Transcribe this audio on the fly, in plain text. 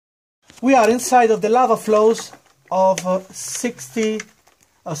We are inside of the lava flows of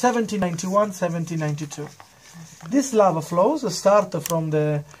 1791-1792. These lava flows start from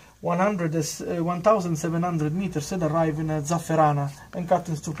the 1,700 meters and arrive in Zafferana and cut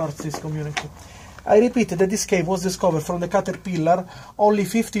into two parts this community. I repeat that this cave was discovered from the Caterpillar only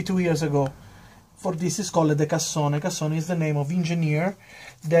 52 years ago. For this is called the Cassone. Cassone is the name of engineer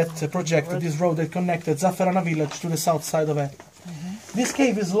that projected this road that connected Zafferana village to the south side of Etna. This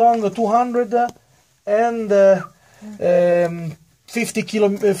cave is long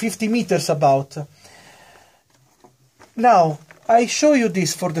 250 meters about. Now, I show you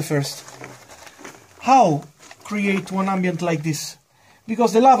this for the first. How create one ambient like this?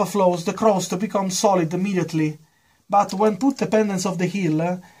 Because the lava flows, the crust becomes solid immediately. But when put dependence of the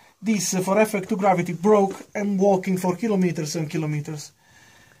hill, this, for effect to gravity, broke and walking for kilometers and kilometers.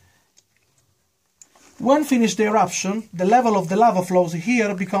 When finished the eruption, the level of the lava flows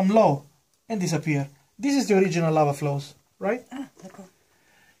here become low and disappear. This is the original lava flows, right?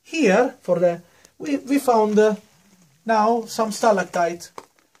 Here, we found now some stalactite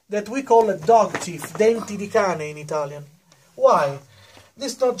that we call a dog teeth, denti di cane in Italian. Why?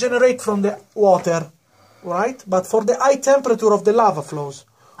 This not generate from the water, right? But for the high temperature of the lava flows.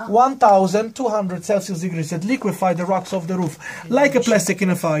 1,200 Celsius degrees that liquefy the rocks of the roof, like a plastic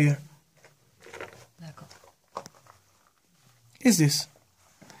in a fire. Is this?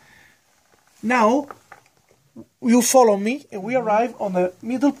 Now, you follow me and we arrive on the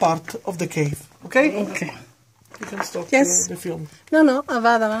middle part of the cave, okay? Okay. You can stop the film. No,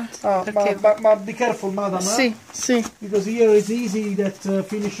 vado avanti. Ma be careful, madam. Sì, sì. Because here it's easy that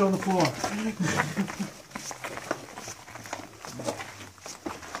finish on the floor.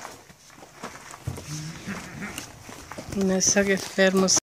 Non so che fermo.